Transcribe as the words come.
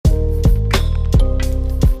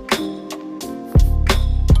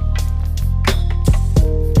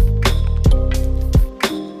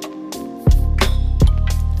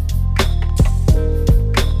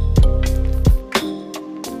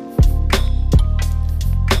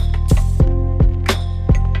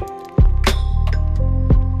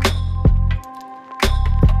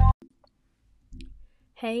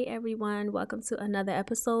Hey everyone, welcome to another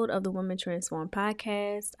episode of the Women Transform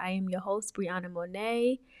podcast. I am your host, Brianna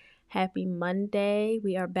Monet. Happy Monday.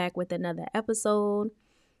 We are back with another episode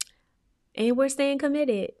and we're staying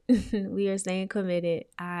committed. We are staying committed.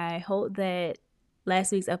 I hope that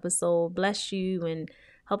last week's episode blessed you and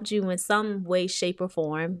helped you in some way, shape, or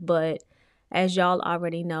form. But as y'all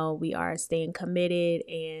already know, we are staying committed.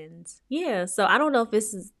 And yeah, so I don't know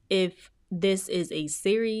if this is a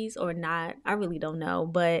series or not. I really don't know.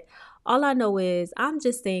 But all I know is I'm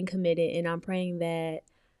just staying committed, and I'm praying that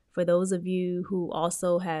for those of you who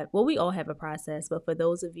also have, well, we all have a process, but for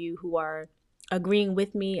those of you who are agreeing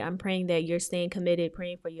with me, I'm praying that you're staying committed,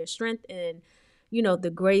 praying for your strength and,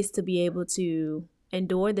 the grace to be able to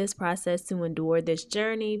endure this process, to endure this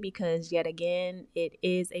journey, because yet again, it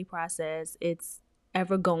is a process. It's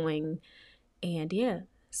ever going. And yeah,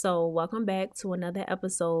 so welcome back to another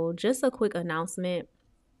episode. Just a quick announcement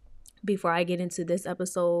before I get into this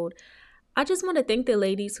episode. I just want to thank the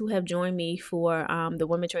ladies who have joined me for the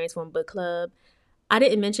Women Transform Book Club. I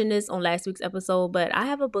didn't mention this on last week's episode, but I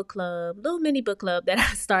have a book club, little mini book club that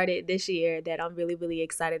I started this year that I'm really, really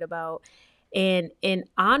excited about. And in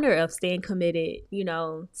honor of staying committed,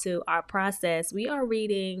 to our process, we are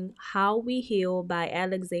reading How We Heal by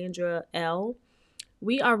Alexandra Elle.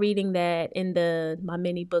 We are reading that in my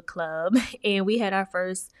mini book club, and we had our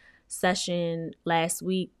first session last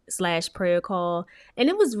week / prayer call, and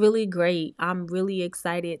it was really great. I'm really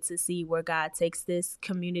excited to see where God takes this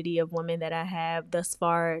community of women that I have thus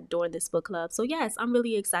far during this book club. So yes, I'm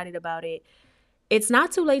really excited about it. It's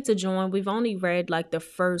not too late to join. We've only read like the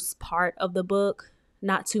first part of the book,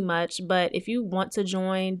 not too much, but if you want to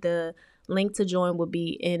join, the link to join will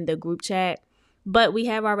be in the group chat. But we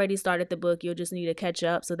have already started the book. You'll just need to catch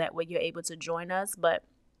up so that way you're able to join us. But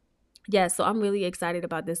yeah, so I'm really excited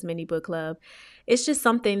about this mini book club. It's just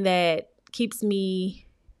something that keeps me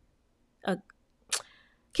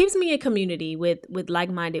in community with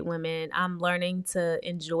like-minded women. I'm learning to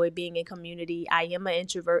enjoy being in community. I am an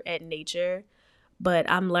introvert at nature, but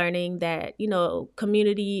I'm learning that,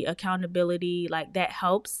 community, accountability, like that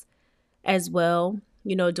helps as well,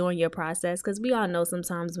 during your process. Because we all know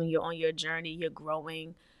sometimes when you're on your journey, you're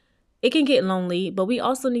growing, it can get lonely, but we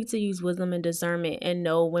also need to use wisdom and discernment and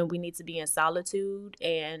know when we need to be in solitude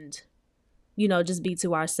and, just be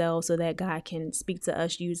to ourselves so that God can speak to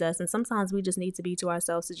us, use us. And sometimes we just need to be to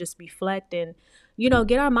ourselves to just reflect and,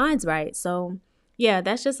 get our minds right. So yeah,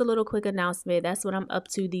 that's just a little quick announcement. That's what I'm up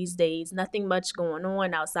to these days. Nothing much going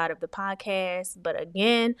on outside of the podcast. But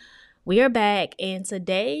again, we are back. And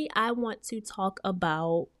today I want to talk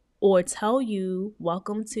about or tell you,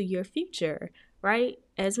 welcome to your future, right?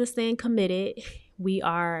 As we're staying committed, we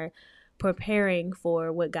are preparing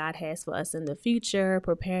for what God has for us in the future,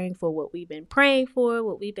 preparing for what we've been praying for,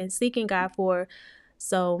 what we've been seeking God for.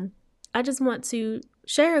 So I just want to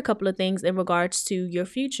share a couple of things in regards to your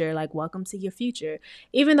future, like welcome to your future.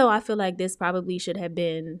 Even though I feel like this probably should have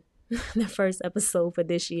been the first episode for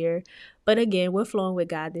this year. But again, we're flowing with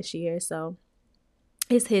God this year, so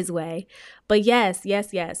it's His way. But yes.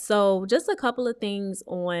 So just a couple of things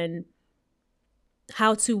on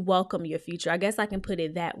how to welcome your future. I guess I can put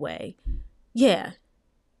it that way. Yeah.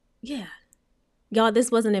 Y'all, this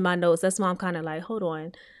wasn't in my notes. That's why I'm kind of like, hold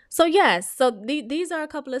on. So yes, so these are a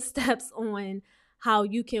couple of steps on how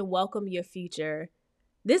you can welcome your future.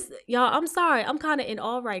 This, y'all, I'm sorry. I'm kind of in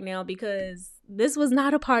awe right now because this was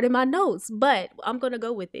not a part of my notes, but I'm going to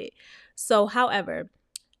go with it. So, however,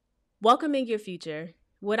 welcoming your future,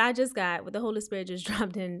 what I just got, what the Holy Spirit just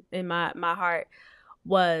dropped in my heart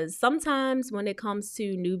was sometimes when it comes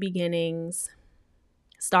to new beginnings,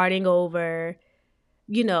 starting over,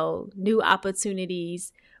 new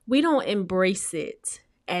opportunities, we don't embrace it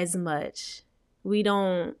as much.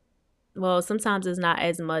 Well, sometimes it's not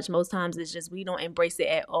as much. Most times it's just we don't embrace it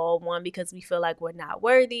at all. One, because we feel like we're not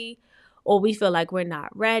worthy or we feel like we're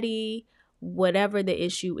not ready. Whatever the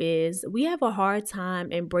issue is, we have a hard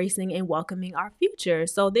time embracing and welcoming our future.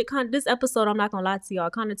 So this episode, I'm not going to lie to y'all,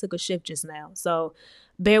 kind of took a shift just now. So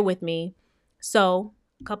bear with me. So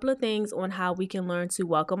a couple of things on how we can learn to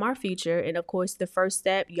welcome our future. And of course, the first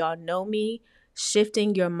step, y'all know me,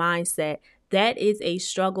 shifting your mindset. That is a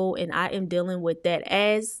struggle, and I am dealing with that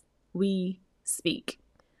as we speak.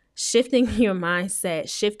 Shifting your mindset,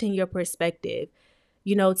 shifting your perspective,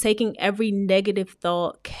 taking every negative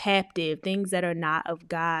thought captive, things that are not of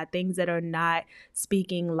God, things that are not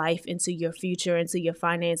speaking life into your future, into your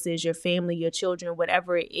finances, your family, your children,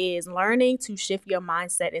 whatever it is, learning to shift your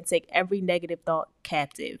mindset and take every negative thought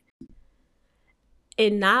captive.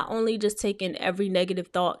 And not only just taking every negative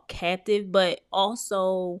thought captive, but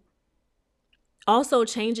also Also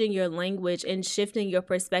changing your language and shifting your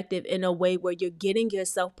perspective in a way where you're getting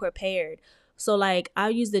yourself prepared. So like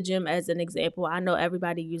I'll use the gym as an example. I know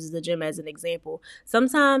everybody uses the gym as an example.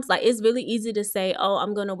 Sometimes like it's really easy to say, oh,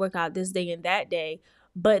 I'm going to work out this day and that day.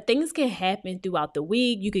 But things can happen throughout the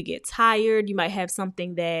week. You could get tired. You might have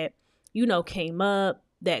something that, came up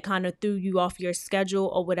that kind of threw you off your schedule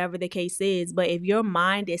or whatever the case is. But if your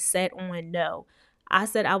mind is set on no, I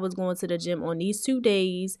said I was going to the gym on these 2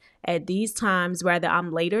 days at these times, whether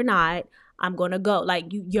I'm late or not, I'm gonna go. Like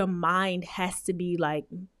your mind has to be like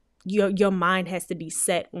your mind has to be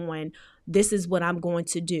set on this is what I'm going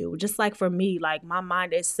to do. Just like for me, like my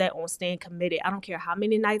mind is set on staying committed. I don't care how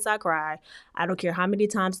many nights I cry. I don't care how many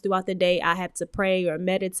times throughout the day I have to pray or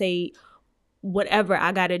meditate, whatever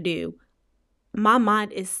I gotta do. My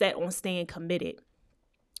mind is set on staying committed.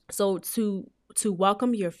 So to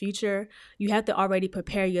welcome your future, you have to already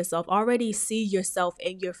prepare yourself, already see yourself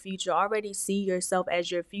in your future, already see yourself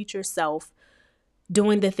as your future self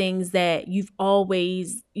doing the things that you've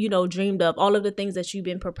always, dreamed of, all of the things that you've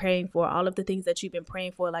been preparing for, all of the things that you've been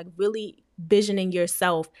praying for, like really visioning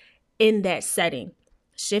yourself in that setting,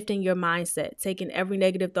 shifting your mindset, taking every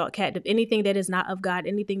negative thought captive, anything that is not of God,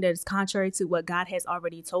 anything that is contrary to what God has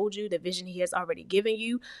already told you, the vision he has already given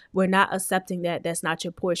you. We're not accepting that. That's not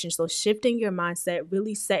your portion. So shifting your mindset,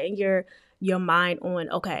 really setting your mind on,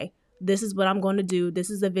 okay, this is what I'm going to do. This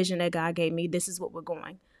is the vision that God gave me. This is what we're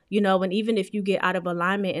going. And even if you get out of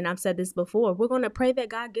alignment, and I've said this before, we're going to pray that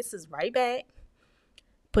God gets us right back,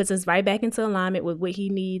 puts us right back into alignment with what he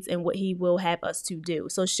needs and what he will have us to do.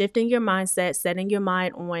 So shifting your mindset, setting your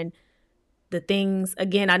mind on the things,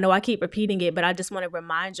 again, I know I keep repeating it, but I just want to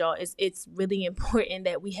remind y'all, it's really important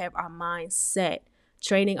that we have our minds set,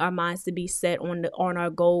 training our minds to be set on our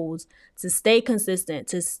goals, to stay consistent,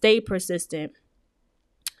 to stay persistent,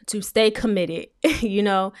 to stay committed,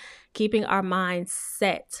 keeping our minds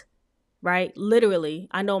set, right? Literally,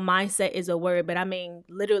 I know mindset is a word, but I mean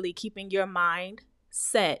literally keeping your mind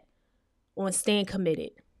set on staying committed,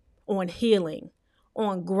 on healing,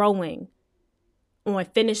 on growing, on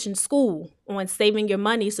finishing school, on saving your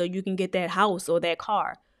money so you can get that house or that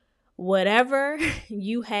car. Whatever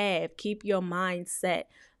you have, keep your mind set,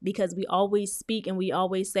 because we always speak and we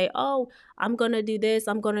always say, oh, I'm going to do this,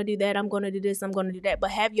 I'm going to do that, I'm going to do this, I'm going to do that. But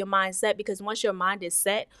have your mind set, because once your mind is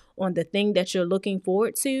set on the thing that you're looking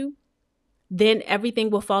forward to, then everything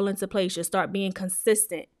will fall into place. You'll start being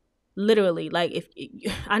consistent. Literally, like if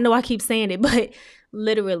I know I keep saying it, but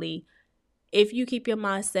literally, if you keep your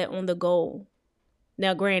mind set on the goal.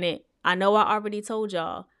 Now, granted, I know I already told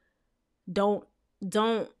y'all, don't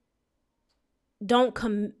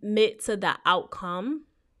commit to the outcome.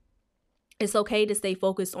 It's okay to stay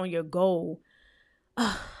focused on your goal.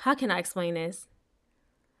 How can I explain this?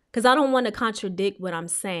 Because I don't want to contradict what I'm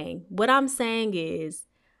saying. What I'm saying is,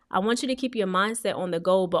 I want you to keep your mindset on the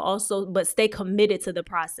goal, but stay committed to the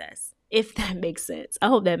process, if that makes sense. I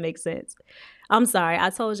hope that makes sense. I'm sorry. I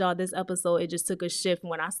told y'all this episode, it just took a shift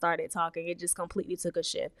when I started talking. It just completely took a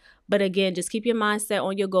shift. But again, just keep your mindset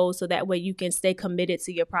on your goals so that way you can stay committed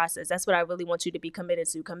to your process. That's what I really want you to be committed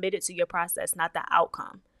to your process, not the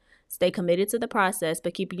outcome. Stay committed to the process,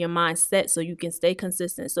 but keeping your mind set so you can stay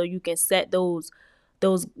consistent, so you can set those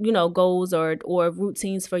goals or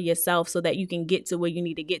routines for yourself so that you can get to where you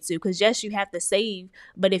need to get to. Because yes, you have to save,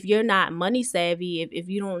 but if you're not money savvy, if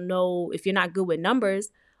you don't know, if you're not good with numbers,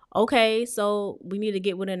 okay, so we need to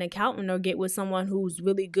get with an accountant or get with someone who's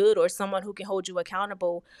really good or someone who can hold you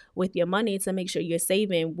accountable with your money to make sure you're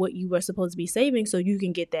saving what you were supposed to be saving so you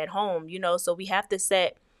can get that home. So we have to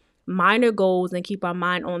set minor goals and keep our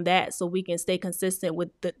mind on that so we can stay consistent with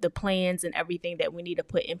the plans and everything that we need to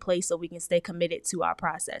put in place so we can stay committed to our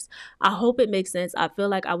process. I hope it makes sense. I feel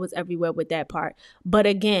like I was everywhere with that part. But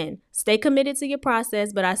again, stay committed to your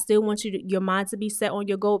process, but I still want your mind to be set on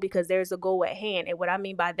your goal because there's a goal at hand. And what I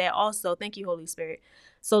mean by that also, thank you, Holy Spirit.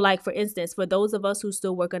 So like, for instance, for those of us who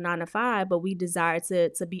still work a 9-to-5, but we desire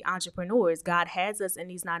to be entrepreneurs, God has us in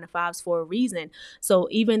these 9-to-5s for a reason. So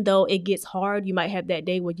even though it gets hard, you might have that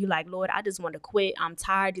day where you like, Lord, I just want to quit. I'm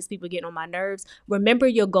tired. These people getting on my nerves. Remember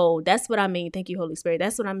your goal. That's what I mean. Thank you, Holy Spirit.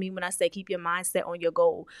 That's what I mean when I say keep your mind set on your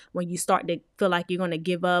goal. When you start to feel like you're going to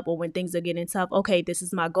give up or when things are getting tough, okay, this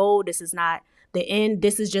is my goal. This is not the end.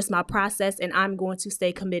 This is just my process and I'm going to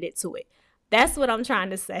stay committed to it. That's what I'm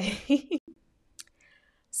trying to say.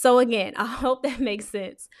 So again, I hope that makes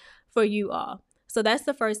sense for you all. So that's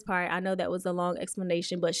the first part. I know that was a long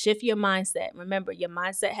explanation, but shift your mindset. Remember, your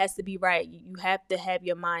mindset has to be right. You have to have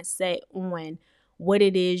your mindset on what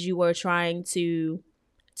it is you are trying to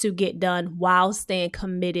get done while staying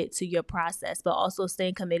committed to your process. But also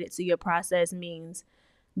staying committed to your process means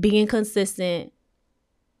being consistent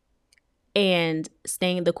and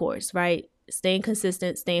staying the course, right? Staying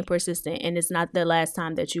consistent, staying persistent. And it's not the last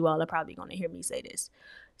time that you all are probably going to hear me say this.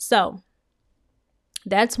 So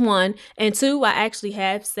that's one. And two, I actually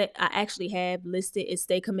have listed is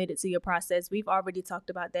stay committed to your process. We've already talked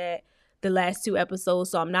about that the last 2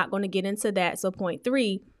 episodes, so I'm not going to get into that. So point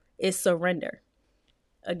 3 is surrender.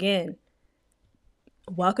 Again,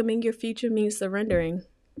 welcoming your future means surrendering.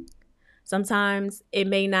 Sometimes it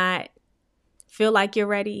may not feel like you're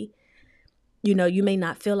ready. You know, you may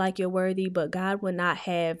not feel like you're worthy, but God would not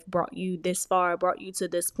have brought you this far, brought you to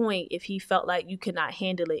this point if he felt like you could not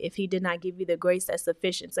handle it, if he did not give you the grace that's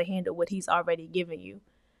sufficient to handle what he's already given you,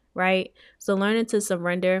 right? So learning to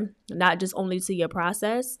surrender, not just only to your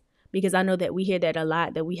process, because I know that we hear that a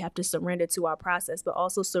lot, that we have to surrender to our process, but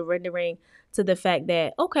also surrendering to the fact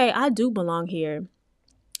that, okay, I do belong here.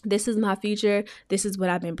 This is my future. This is what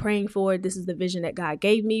I've been praying for. This is the vision that God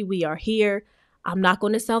gave me. We are here. I'm not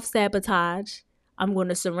going to self-sabotage. I'm going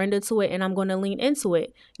to surrender to it and I'm going to lean into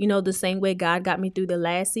it. You know, the same way God got me through the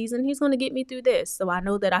last season, he's going to get me through this. So I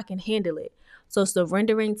know that I can handle it. So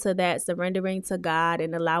surrendering to that, surrendering to God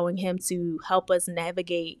and allowing him to help us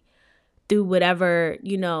navigate through whatever,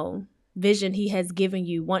 you know, vision he has given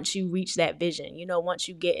you. Once you reach that vision, you know, once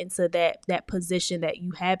you get into that position that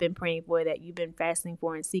you have been praying for, that you've been fasting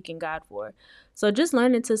for and seeking God for. So just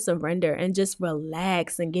learning to surrender and just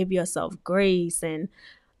relax and give yourself grace and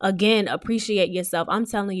again, appreciate yourself. I'm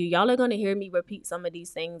telling you, y'all are going to hear me repeat some of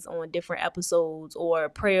these things on different episodes or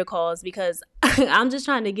prayer calls because I'm just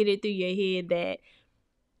trying to get it through your head that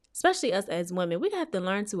especially us as women, we have to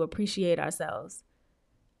learn to appreciate ourselves.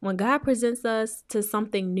 When God presents us to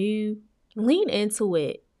something new, lean into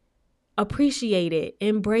it, appreciate it,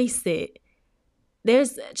 embrace it.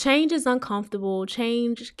 Change is uncomfortable.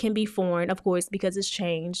 Change can be foreign, of course, because it's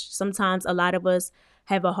change. Sometimes a lot of us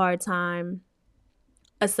have a hard time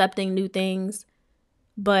accepting new things,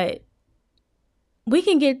 but we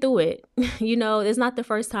can get through it. You know, it's not the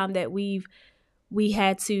first time that we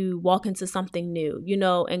had to walk into something new, you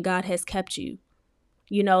know, and God has kept you.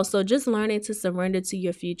 You know, so just learning to surrender to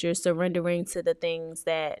your future, surrendering to the things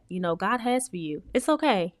that, you know, God has for you. It's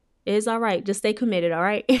okay. It's all right. Just stay committed. All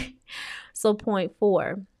right. So point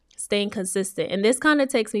 4, staying consistent. And this kind of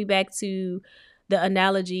takes me back to the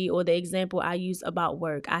analogy or the example I use about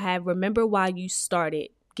work. I have remember why you started,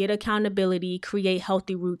 get accountability, create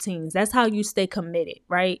healthy routines. That's how you stay committed,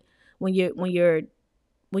 right? When you're I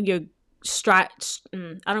don't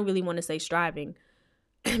really want to say striving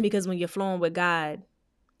because when you're flowing with God,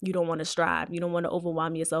 you don't want to strive. You don't want to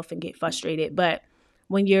overwhelm yourself and get frustrated. But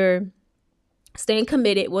when you're staying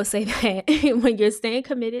committed, we'll say that when you're staying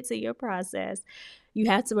committed to your process, you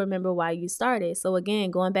have to remember why you started. So again,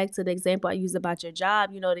 going back to the example I used about your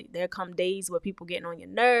job, you know, there come days where people getting on your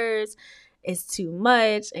nerves. It's too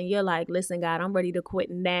much. And you're like, listen, God, I'm ready to quit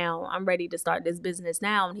now. I'm ready to start this business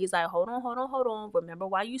now. And he's like, hold on. Remember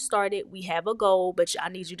why you started. We have a goal, but I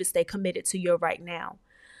need you to stay committed to your right now.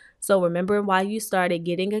 So remembering why you started,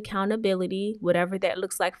 getting accountability, whatever that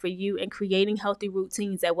looks like for you, and creating healthy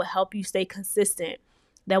routines that will help you stay consistent,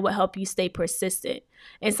 that will help you stay persistent.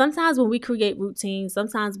 And sometimes when we create routines,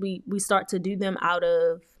 sometimes we start to do them out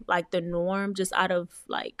of like the norm, just out of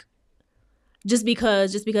like, just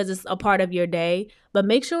because it's a part of your day. But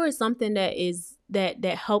make sure it's something that is that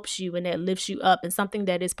helps you and that lifts you up and something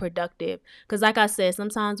that is productive. Because like I said,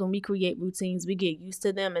 sometimes when we create routines, we get used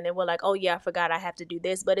to them and then we're like, oh yeah, I forgot I have to do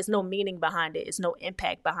this, but it's no meaning behind it. It's no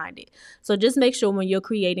impact behind it. So just make sure when you're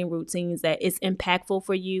creating routines that it's impactful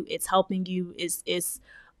for you, it's helping you, it's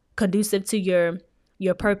conducive to your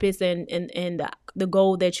purpose and the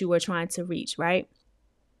goal that you are trying to reach, right?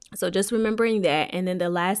 So just remembering that. And then the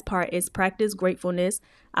last part is practice gratefulness.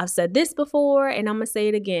 I've said this before and I'm going to say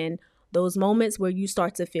it again. Those moments where you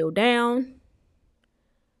start to feel down,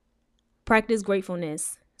 practice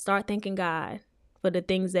gratefulness. Start thanking God for the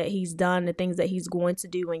things that he's done, the things that he's going to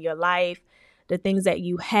do in your life, the things that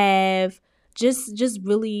you have. Just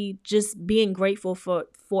really just being grateful for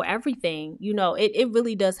everything. You know, it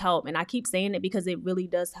really does help. And I keep saying it because it really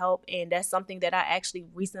does help. And that's something that I actually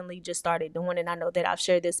recently just started doing. And I know that I've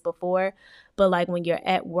shared this before, but like when you're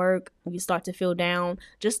at work, you start to feel down,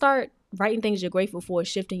 just start writing things you're grateful for,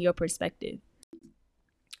 shifting your perspective.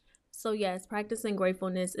 So yes, practicing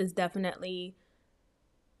gratefulness is definitely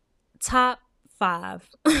top 5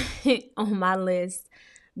 on my list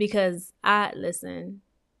because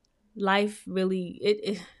life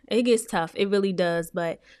really it gets tough. It really does.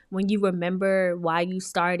 But when you remember why you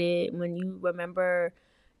started, when you remember,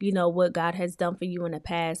 you know, what God has done for you in the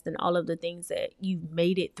past and all of the things that you've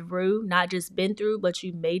made it through, not just been through, but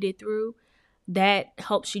you made it through, that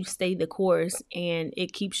helps you stay the course and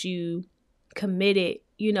it keeps you committed,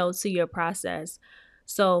 to your process.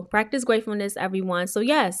 So practice gratefulness, everyone. So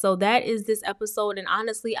yeah, so that is this episode. And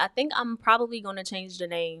honestly, I think I'm probably going to change the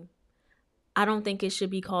name. I don't think it should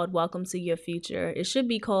be called Welcome to Your Future. It should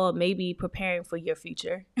be called maybe Preparing for Your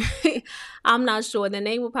Future. I'm not sure. The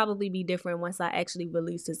name will probably be different once I actually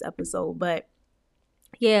release this episode. But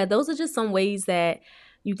yeah, those are just some ways that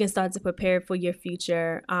you can start to prepare for your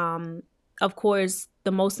future. Of course,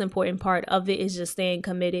 the most important part of it is just staying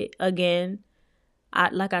committed. Again,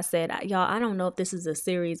 like I said, y'all, I don't know if this is a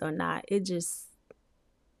series or not. It's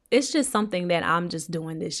just something that I'm just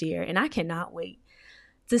doing this year, and I cannot wait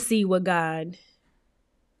to see what God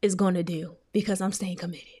is going to do because I'm staying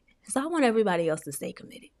committed. So I want everybody else to stay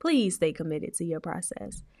committed. Please stay committed to your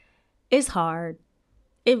process. It's hard.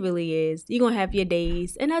 It really is. You're going to have your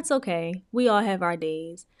days, and that's okay. We all have our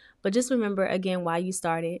days. But just remember, again, why you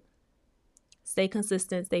started. Stay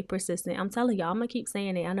consistent. Stay persistent. I'm telling y'all, I'm going to keep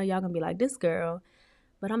saying it. I know y'all going to be like, this girl.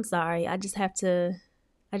 But I'm sorry. I just have to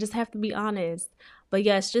be honest. But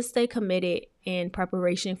yes, just stay committed in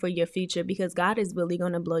preparation for your future because God is really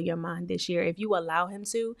going to blow your mind this year. If you allow him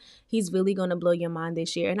to, he's really going to blow your mind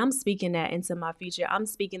this year. And I'm speaking that into my future. I'm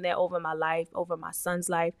speaking that over my life, over my son's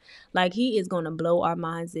life. Like he is going to blow our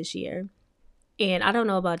minds this year. And I don't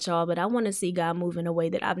know about y'all, but I want to see God move in a way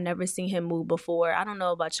that I've never seen him move before. I don't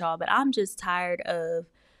know about y'all, but I'm just tired of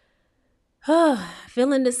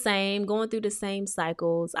feeling the same, going through the same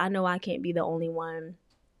cycles. I know I can't be the only one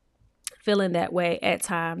feeling that way at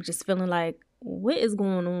times, just feeling like, what is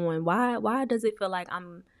going on? Why does it feel like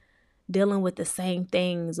I'm dealing with the same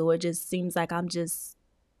things, or it just seems like I'm just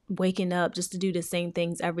waking up just to do the same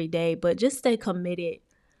things every day? But just stay committed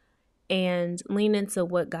and lean into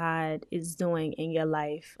what God is doing in your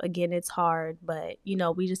life. Again, it's hard, but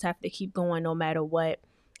we just have to keep going no matter what.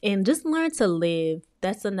 And just learn to live.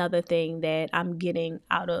 That's another thing that I'm getting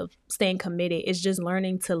out of staying committed, is just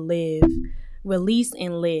learning to live. Release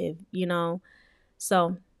and live,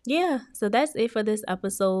 So yeah, so that's it for this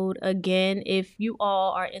episode. Again, if you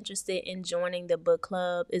all are interested in joining the book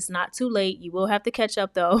club, it's not too late. You will have to catch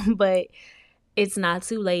up though, but it's not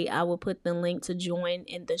too late. I will put the link to join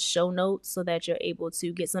in the show notes so that you're able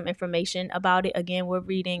to get some information about it. Again, we're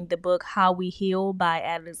reading the book How We Heal by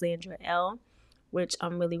Alexandra Elle, which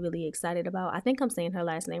I'm really, really excited about. I think I'm saying her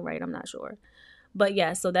last name right. I'm not sure. But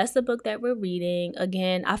yeah, so that's the book that we're reading.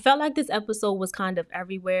 Again, I felt like this episode was kind of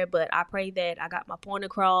everywhere, but I pray that I got my point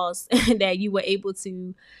across and that you were able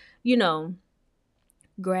to,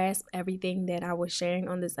 grasp everything that I was sharing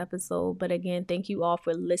on this episode. But again, thank you all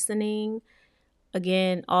for listening.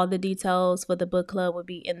 Again, all the details for the book club will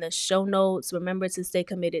be in the show notes. Remember to stay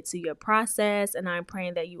committed to your process. And I'm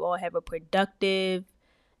praying that you all have a productive,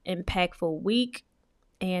 impactful week.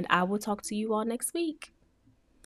 And I will talk to you all next week.